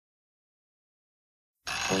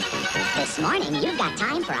This morning, you've got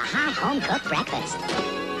time for a hot home-cooked breakfast.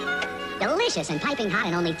 Delicious and piping hot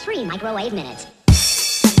in only 3 microwave minutes.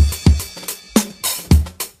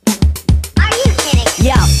 Are you kidding?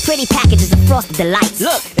 Yo, pretty packages of frosted delights.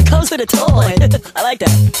 Look, it comes with a toy. I like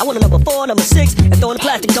that. I want a number 4, number 6, and throw in a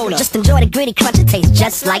plastic donut. Just enjoy the gritty crunch, it tastes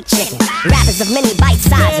just like chicken. Wrappers of mini bite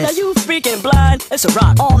Man, are sizes. you freaking blind? It's a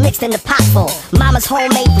rock. All mixed in the pot full. Mama's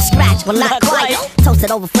homemade from scratch, well not quite.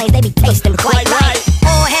 Toasted over flames, they be tasting quite right.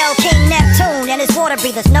 All hail King Neptune and his water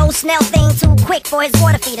breathers. No snail thing too quick for his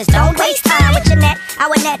water feeders. Don't waste time with your net.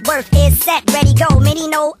 Our net worth is set, ready, go. Many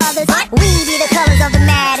know others. We be the colors of the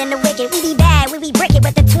mad and the wicked. We be bad, we be brick it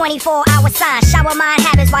with the 24-hour sign. Shower mind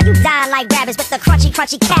habits while you dine like rabbits with the crunchy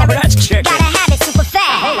carrots. That's chicken. Gotta have it super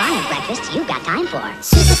fast. Whole line of breakfast you've got time for.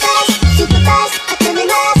 Superfast, superfast, I come in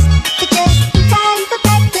last. But just in time for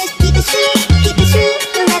breakfast. Keep it true,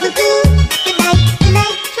 forever blue. Good night,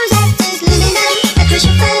 Rosetta's luminum. A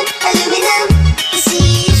crucial fun, aluminum. The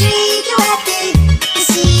sea is radioactive. The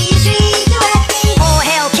sea is radioactive. All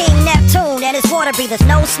hail King Neptune and his water breathers.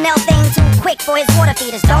 No smell thing too quick for his water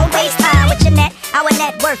feeders. Don't waste time with your net. Our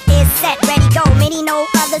net worth is set, ready, go. Many know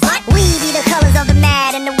others. We be the colors of the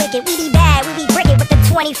mad and the wicked. We be bad, we be brick it with the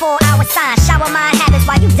 24-hour sign. Shower mind habits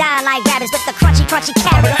while you dine like rabbits with the crunchy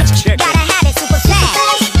carrots. That's chicken. Gotta have it super fast.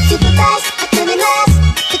 Superfast, superfast.